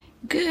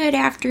Good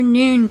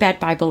afternoon, Bed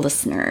Bible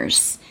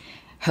listeners.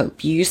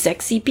 Hope you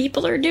sexy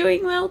people are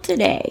doing well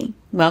today.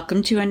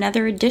 Welcome to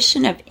another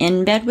edition of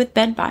In Bed with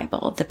Bed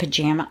Bible, the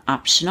Pajama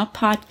Optional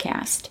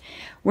Podcast,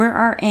 where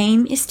our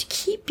aim is to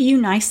keep you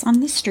nice on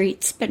the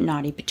streets but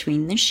naughty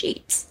between the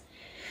sheets.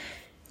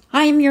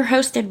 I am your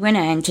host, Edwina,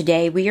 and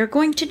today we are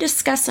going to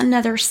discuss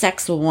another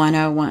Sex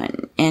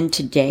 101, and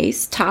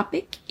today's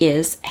topic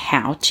is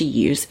how to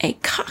use a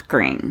cock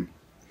ring.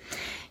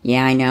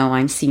 Yeah, I know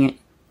I'm sounding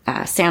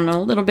a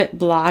little bit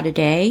blah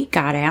today.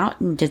 Got out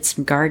and did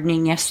some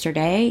gardening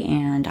yesterday,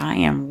 and I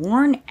am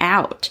worn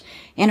out.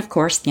 And of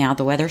course, now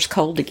the weather's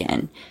cold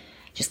again.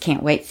 Just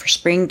can't wait for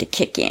spring to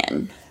kick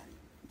in.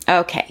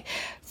 Okay,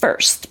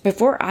 first,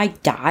 before I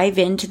dive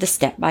into the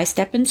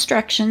step-by-step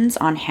instructions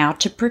on how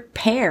to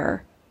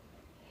prepare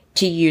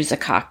to use a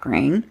cock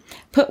ring,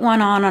 put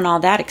one on and all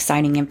that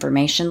exciting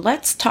information,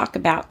 let's talk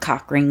about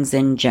cock rings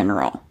in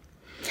general.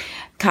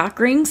 Cock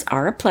rings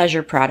are a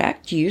pleasure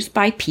product used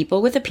by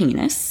people with a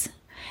penis.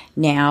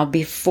 Now,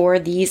 before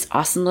these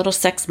awesome little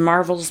sex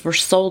marvels were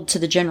sold to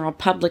the general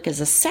public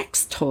as a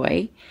sex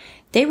toy,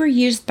 they were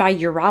used by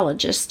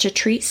urologists to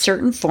treat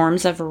certain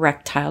forms of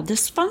erectile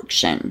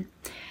dysfunction.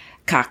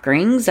 Cock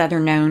rings,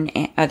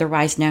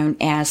 otherwise known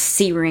as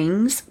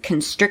C-rings,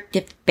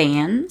 constrictive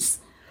bands,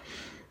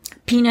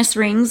 penis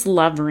rings,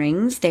 love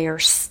rings, they are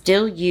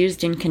still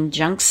used in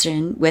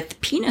conjunction with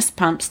penis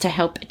pumps to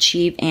help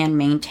achieve and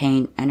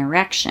maintain an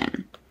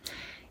erection.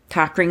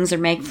 Cock rings are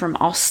made from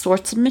all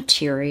sorts of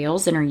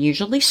materials and are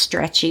usually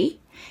stretchy.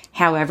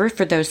 However,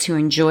 for those who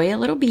enjoy a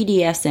little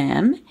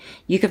BDSM,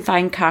 you can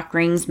find cock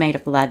rings made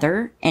of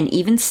leather and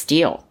even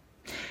steel.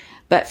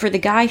 But for the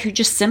guy who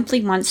just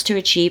simply wants to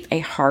achieve a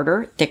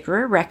harder,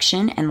 thicker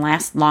erection and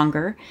last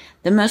longer,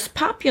 the most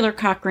popular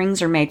cock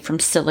rings are made from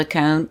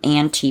silicone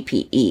and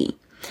TPE.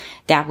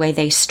 That way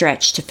they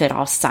stretch to fit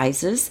all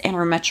sizes and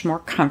are much more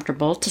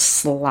comfortable to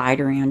slide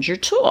around your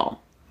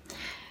tool.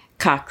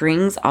 Cock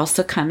rings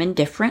also come in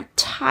different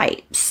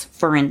types.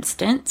 For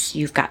instance,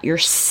 you've got your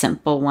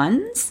simple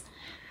ones.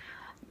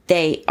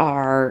 They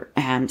are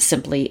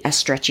simply a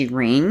stretchy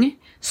ring,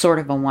 sort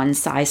of a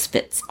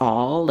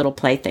one-size-fits-all little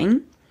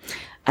plaything.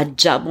 A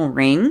double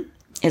ring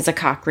is a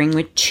cock ring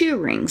with two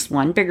rings,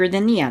 one bigger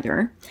than the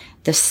other.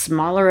 The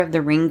smaller of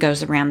the ring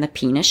goes around the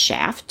penis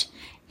shaft,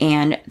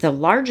 and the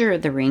larger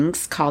of the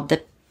rings, called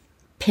the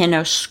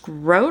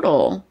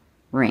pinoscrotal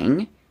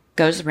ring,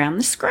 goes around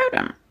the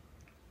scrotum.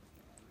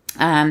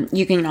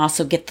 You can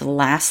also get the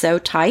lasso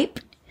type,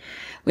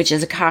 which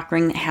is a cock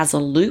ring that has a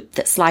loop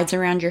that slides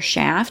around your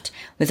shaft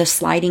with a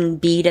sliding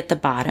bead at the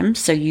bottom,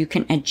 so you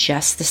can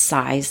adjust the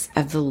size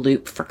of the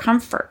loop for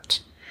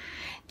comfort.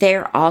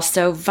 They're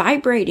also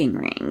vibrating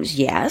rings.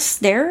 Yes,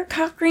 there are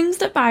cock rings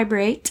that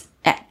vibrate.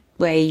 That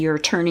way you're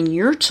turning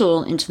your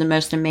tool into the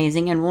most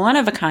amazing and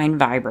one-of-a-kind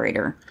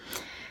vibrator.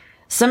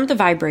 Some of the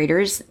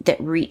vibrators that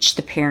reach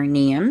the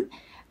perineum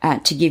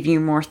to give you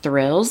more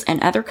thrills,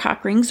 and other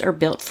cock rings are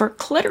built for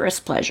clitoris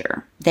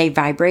pleasure. They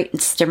vibrate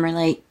and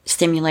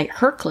stimulate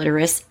her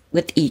clitoris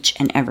with each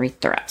and every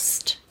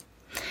thrust.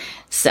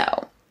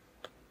 So,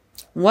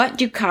 what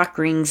do cock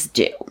rings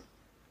do?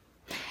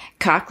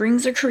 Cock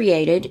rings are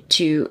created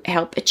to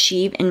help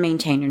achieve and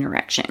maintain an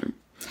erection.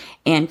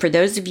 And for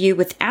those of you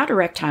without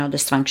erectile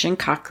dysfunction,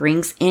 cock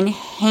rings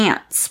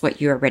enhance what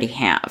you already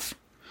have.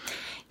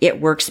 It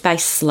works by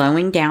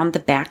slowing down the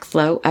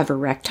backflow of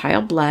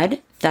erectile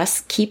blood,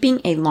 thus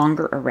keeping a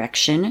longer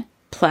erection,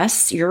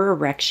 plus your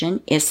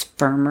erection is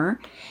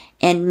firmer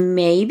and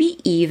maybe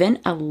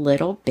even a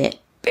little bit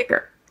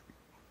bigger.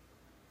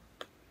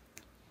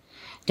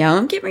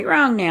 Don't get me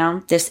wrong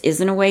now, this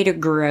isn't a way to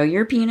grow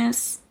your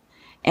penis.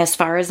 As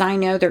far as I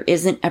know, there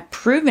isn't a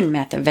proven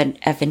method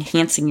of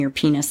enhancing your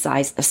penis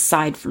size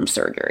aside from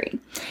surgery.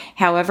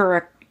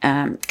 However,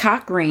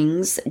 cock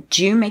rings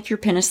do make your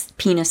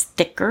penis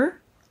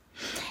thicker,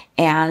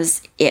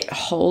 as it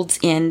holds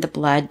in the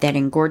blood that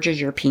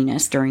engorges your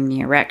penis during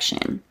the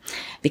erection.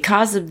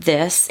 Because of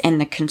this and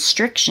the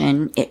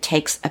constriction, it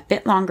takes a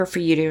bit longer for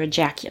you to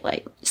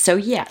ejaculate. So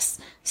yes,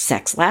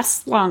 sex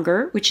lasts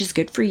longer, which is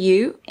good for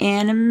you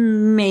and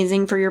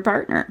amazing for your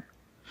partner.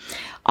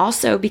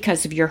 Also,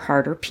 because of your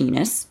harder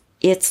penis,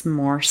 it's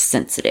more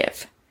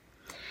sensitive.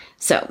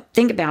 So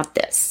think about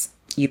this.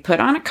 You put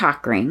on a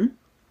cock ring,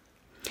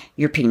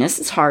 your penis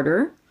is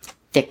harder,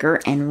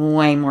 thicker, and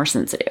way more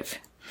sensitive.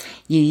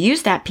 You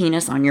use that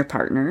penis on your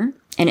partner,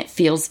 and it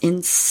feels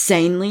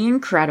insanely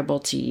incredible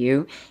to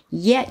you,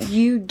 yet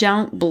you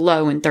don't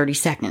blow in 30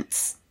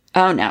 seconds.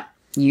 Oh no,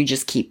 you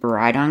just keep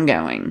right on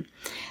going.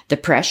 The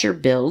pressure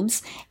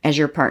builds as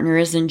your partner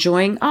is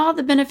enjoying all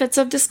the benefits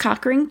of this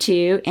cock ring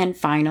too, and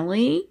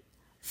finally,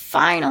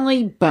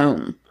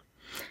 boom.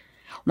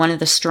 One of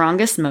the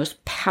strongest,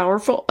 most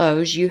powerful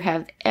O's you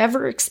have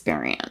ever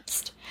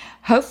experienced.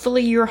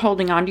 Hopefully you're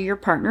holding on to your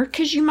partner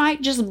because you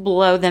might just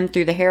blow them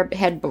through the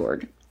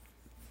headboard.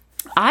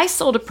 I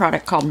sold a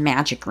product called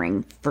Magic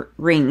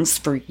Rings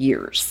for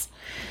years.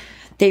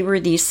 They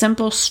were these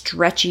simple,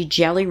 stretchy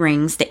jelly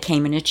rings that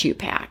came in a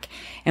 2-pack.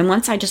 And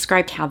once I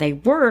described how they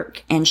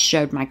work and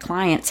showed my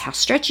clients how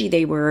stretchy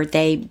they were,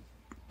 they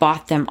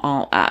bought them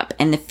all up.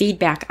 And the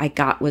feedback I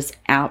got was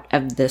out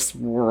of this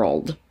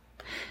world.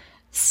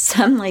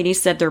 Some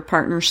ladies said their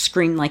partners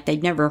screamed like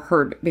they'd never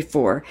heard it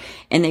before,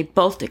 and they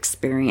both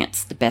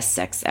experienced the best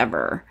sex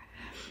ever.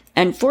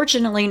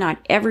 Unfortunately,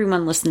 not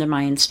everyone listened to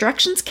my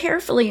instructions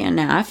carefully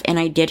enough, and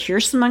I did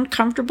hear some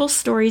uncomfortable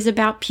stories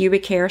about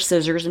pubic hair,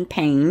 scissors, and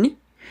pain,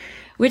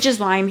 which is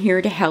why I'm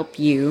here to help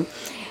you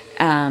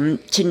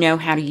to know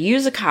how to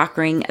use a cock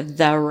ring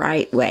the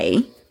right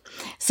way,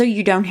 so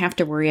you don't have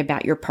to worry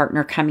about your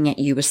partner coming at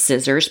you with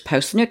scissors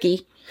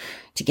post-nookie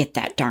to get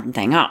that darn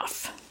thing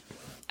off.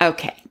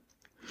 Okay.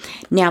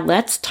 Now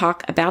let's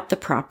talk about the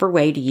proper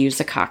way to use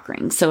a cock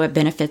ring so it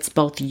benefits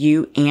both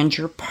you and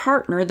your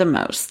partner the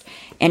most,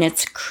 and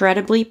it's an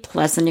incredibly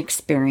pleasant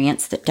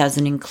experience that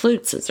doesn't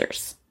include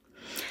scissors.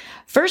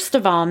 First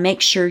of all,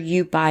 make sure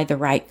you buy the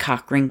right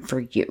cock ring for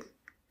you.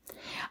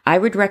 I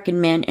would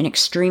recommend an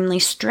extremely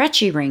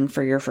stretchy ring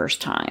for your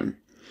first time.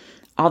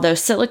 Although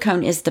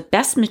silicone is the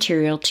best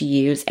material to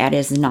use as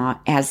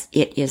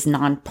it is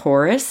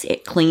non-porous,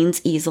 it cleans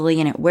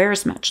easily, and it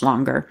wears much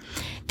longer,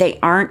 they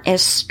aren't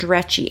as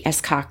stretchy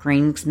as cock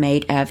rings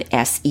made of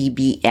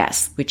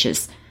SEBS, which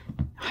is,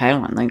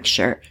 hold on, make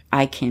sure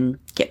I can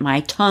get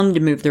my tongue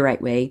to move the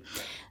right way,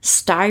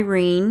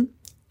 styrene,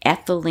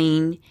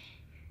 ethylene,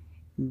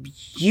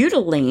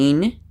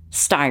 butylene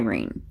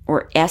styrene,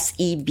 or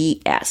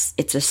SEBS.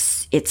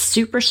 It's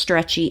super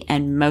stretchy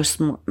and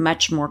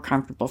much more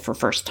comfortable for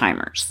first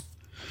timers.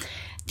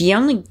 The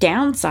only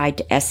downside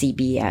to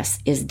SEBS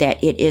is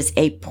that it is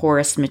a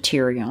porous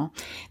material,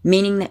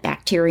 meaning that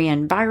bacteria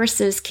and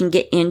viruses can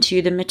get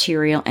into the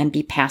material and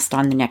be passed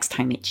on the next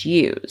time it's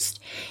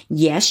used.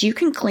 Yes, you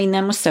can clean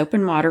them with soap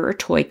and water or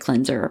toy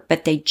cleanser,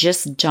 but they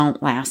just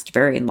don't last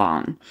very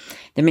long.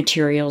 The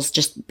materials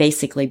just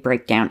basically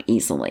break down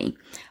easily.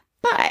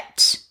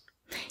 But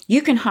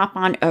you can hop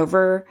on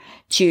over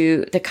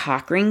to the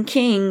Cock Ring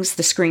Kings,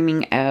 the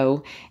Screaming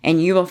O,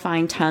 and you will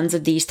find tons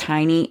of these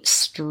tiny,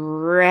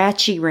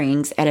 stretchy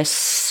rings at a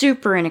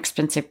super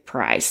inexpensive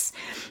price,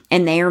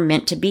 and they are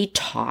meant to be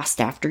tossed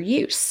after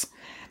use.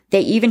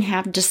 They even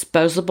have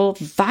disposable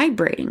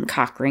vibrating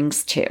cock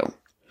rings too.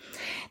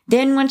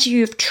 Then once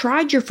you've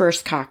tried your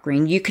first cock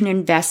ring, you can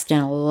invest in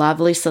a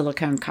lovely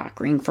silicone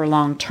cock ring for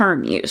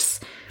long-term use.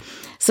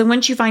 So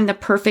once you find the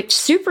perfect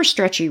super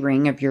stretchy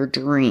ring of your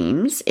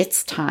dreams,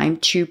 it's time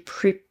to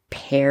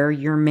prepare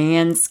your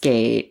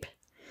manscape.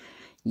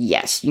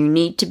 Yes, you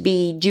need to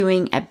be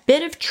doing a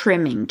bit of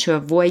trimming to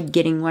avoid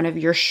getting one of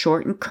your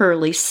short and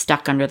curly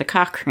stuck under the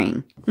cock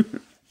ring.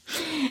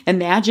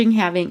 Imagine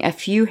having a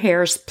few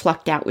hairs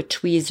plucked out with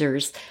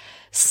tweezers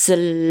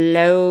slowly.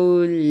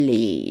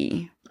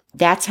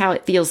 That's how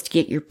it feels to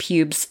get your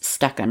pubes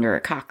stuck under a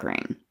cock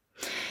ring.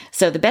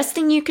 So the best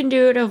thing you can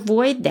do to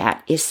avoid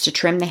that is to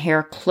trim the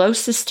hair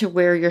closest to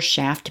where your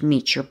shaft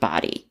meets your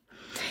body.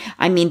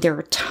 I mean, there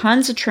are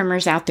tons of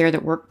trimmers out there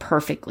that work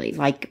perfectly,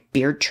 like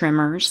beard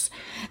trimmers.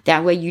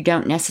 That way you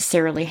don't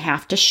necessarily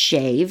have to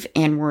shave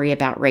and worry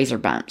about razor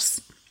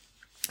bumps.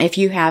 If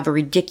you have a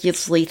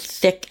ridiculously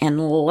thick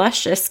and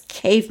luscious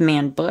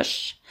caveman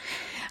bush,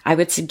 I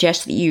would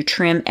suggest that you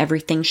trim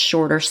everything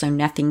shorter so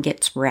nothing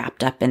gets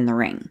wrapped up in the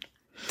ring.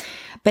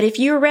 But if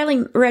you're ready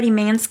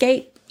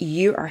manscape,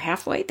 you are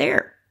halfway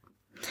there.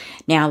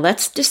 Now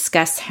let's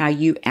discuss how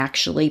you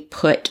actually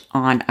put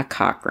on a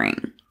cock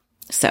ring.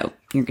 So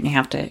you're going to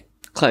have to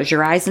close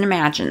your eyes and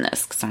imagine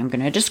this because I'm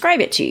going to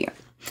describe it to you.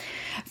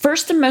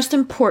 First and most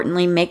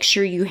importantly, make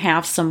sure you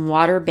have some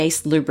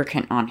water-based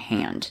lubricant on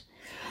hand.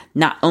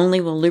 Not only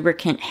will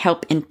lubricant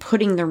help in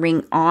putting the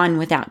ring on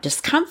without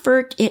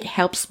discomfort, it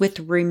helps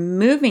with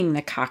removing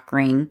the cock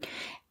ring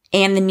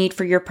and the need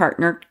for your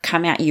partner to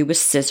come at you with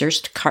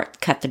scissors to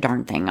cut the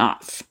darn thing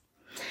off.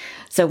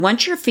 So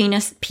once your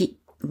penis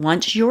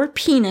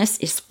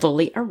is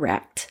fully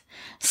erect,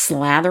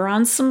 slather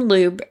on some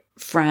lube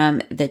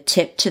from the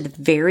tip to the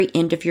very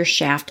end of your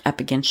shaft up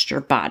against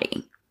your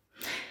body.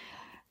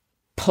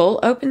 Pull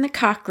open the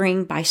cock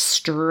ring by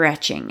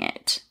stretching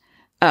it.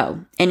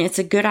 Oh, and it's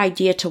a good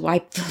idea to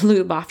wipe the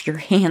lube off your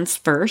hands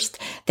first.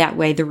 That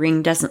way the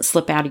ring doesn't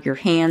slip out of your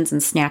hands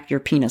and snap your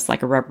penis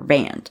like a rubber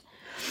band.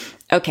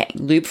 Okay,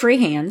 lube-free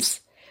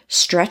hands.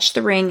 Stretch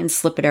the ring and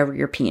slip it over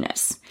your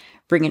penis.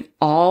 Bring it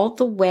all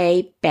the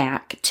way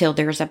back till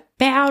there's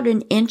about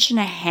 1.5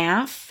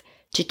 inches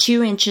to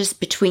 2 inches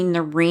between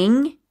the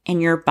ring and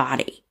your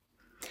body.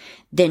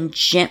 Then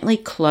gently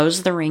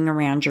close the ring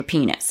around your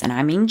penis. And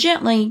I mean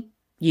gently.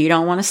 You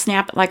don't want to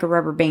snap it like a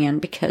rubber band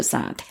because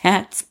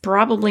that's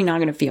probably not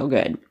going to feel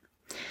good.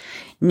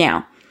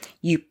 Now,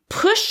 you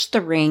push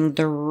the ring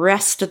the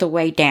rest of the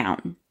way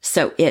down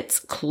so it's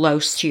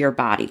close to your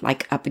body,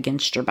 like up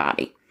against your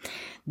body.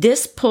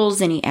 This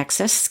pulls any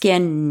excess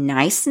skin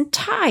nice and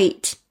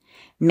tight,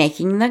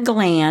 making the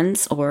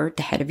glands, or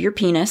the head of your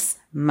penis,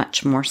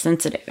 much more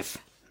sensitive.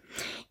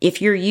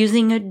 If you're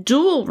using a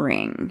dual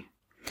ring,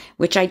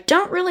 which I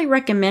don't really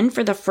recommend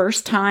for the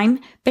first time,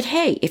 but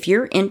hey, if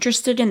you're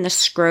interested in the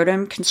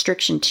scrotum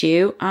constriction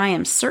too, I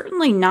am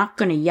certainly not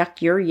going to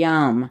yuck your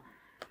yum.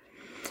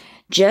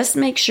 Just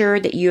make sure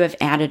that you have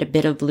added a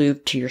bit of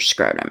lube to your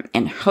scrotum,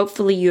 and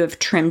hopefully you have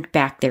trimmed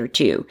back there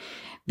too.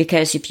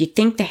 Because if you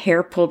think the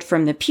hair pulled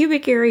from the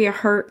pubic area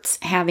hurts,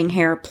 having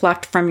hair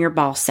plucked from your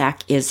ball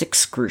sack is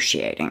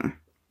excruciating.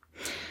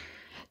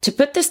 To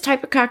put this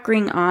type of cock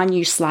ring on,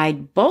 you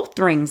slide both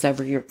rings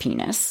over your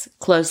penis,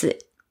 close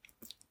it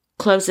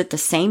the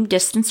same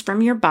distance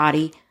from your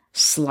body,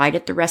 slide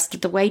it the rest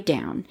of the way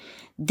down.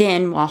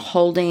 Then, while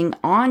holding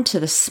on to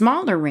the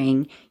smaller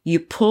ring, you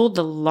pull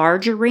the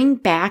larger ring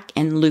back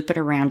and loop it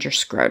around your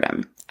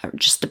scrotum, or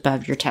just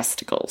above your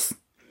testicles.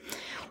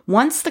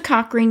 Once the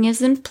cock ring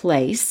is in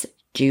place,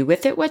 do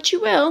with it what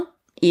you will,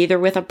 either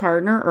with a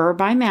partner or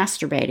by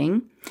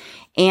masturbating,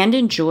 and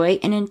enjoy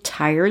an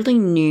entirely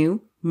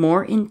new,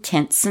 more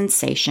intense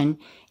sensation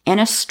and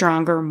a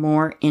stronger,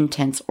 more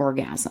intense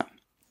orgasm.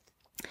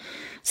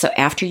 So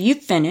after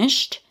you've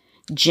finished,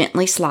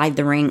 gently slide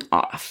the ring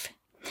off.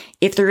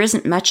 If there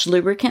isn't much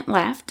lubricant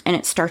left and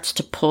it starts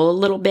to pull a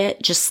little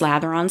bit, just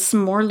slather on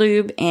some more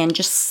lube and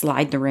just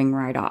slide the ring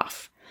right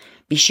off.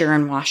 Be sure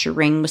and wash your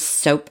ring with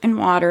soap and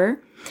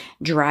water,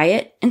 dry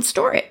it, and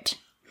store it.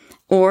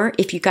 Or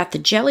if you got the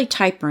jelly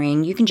type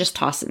ring, you can just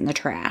toss it in the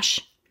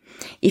trash.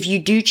 If you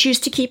do choose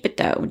to keep it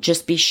though,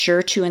 just be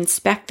sure to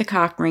inspect the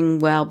cock ring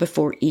well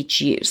before each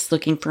use,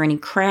 looking for any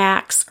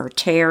cracks or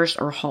tears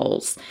or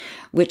holes,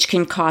 which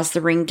can cause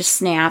the ring to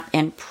snap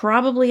and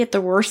probably at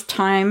the worst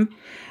time,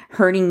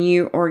 hurting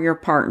you or your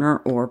partner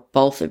or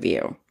both of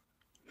you.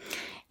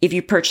 If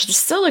you purchased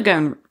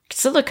a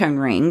silicone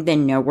ring,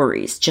 then no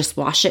worries. Just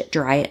wash it,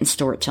 dry it, and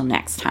store it till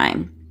next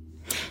time.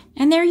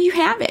 And there you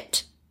have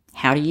it.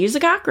 How to use a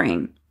cock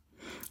ring.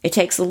 It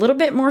takes a little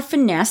bit more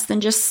finesse than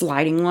just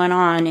sliding one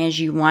on, as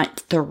you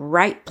want the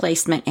right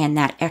placement and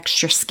that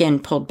extra skin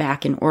pulled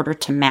back in order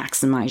to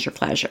maximize your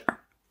pleasure.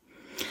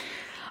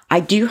 I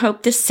do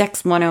hope this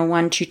Sex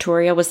 101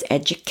 tutorial was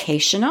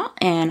educational,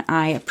 and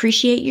I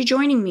appreciate you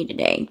joining me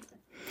today.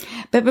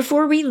 But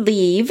before we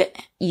leave,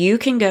 you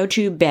can go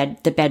to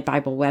the Bed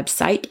Bible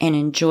website and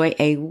enjoy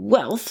a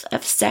wealth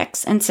of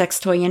sex and sex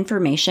toy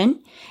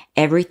information,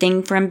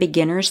 everything from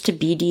beginners to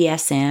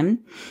BDSM,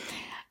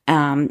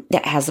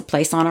 that has a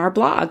place on our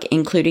blog,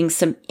 including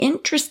some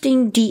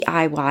interesting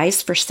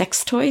DIYs for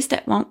sex toys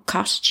that won't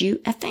cost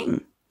you a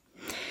thing.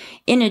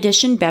 In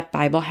addition, Bed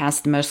Bible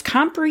has the most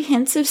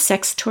comprehensive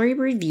sex toy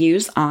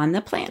reviews on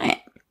the planet.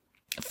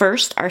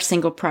 First, our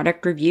single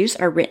product reviews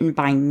are written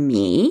by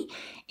me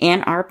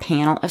and our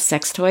panel of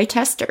sex toy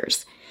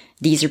testers.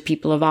 These are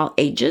people of all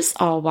ages,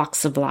 all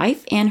walks of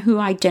life, and who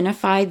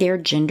identify their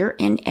gender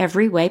in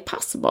every way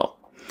possible.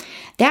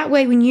 That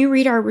way, when you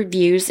read our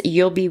reviews,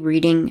 you'll be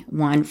reading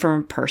one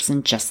from a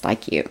person just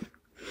like you.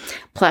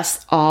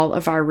 Plus, all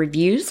of our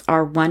reviews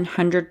are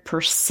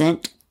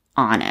 100%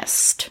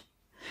 honest.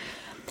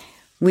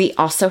 We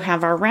also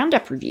have our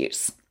roundup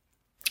reviews,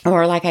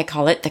 or like I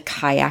call it, the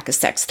kayak of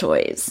sex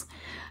toys,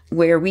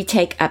 where we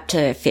take up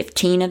to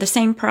 15 of the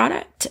same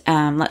product,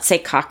 let's say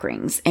cock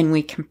rings, and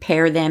we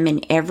compare them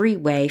in every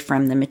way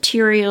from the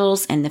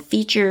materials and the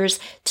features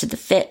to the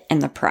fit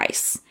and the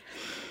price.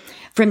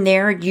 From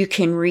there, you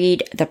can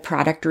read the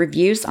product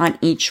reviews on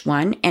each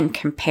one and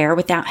compare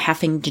without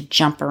having to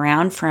jump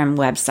around from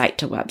website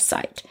to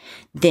website.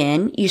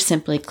 Then you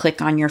simply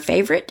click on your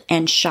favorite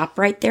and shop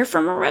right there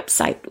from our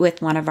website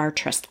with one of our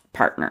trusted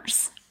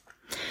partners.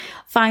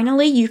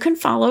 Finally, you can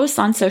follow us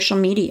on social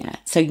media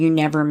so you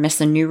never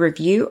miss a new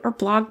review or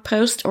blog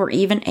post or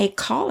even a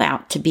call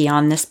out to be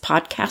on this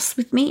podcast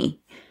with me.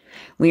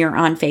 We are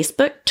on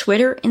Facebook,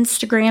 Twitter,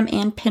 Instagram,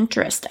 and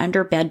Pinterest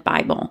under Bed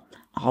Bible,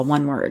 all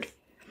one word.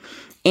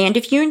 And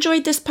if you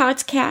enjoyed this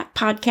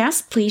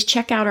podcast, please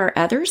check out our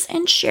others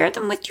and share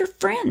them with your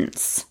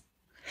friends.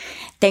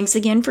 Thanks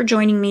again for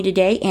joining me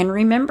today. And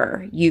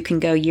remember, you can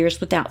go years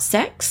without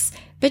sex,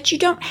 but you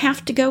don't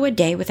have to go a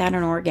day without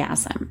an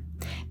orgasm.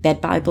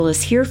 Bed Bible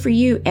is here for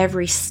you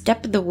every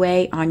step of the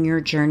way on your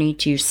journey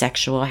to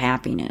sexual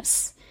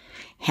happiness.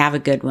 Have a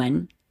good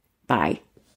one. Bye.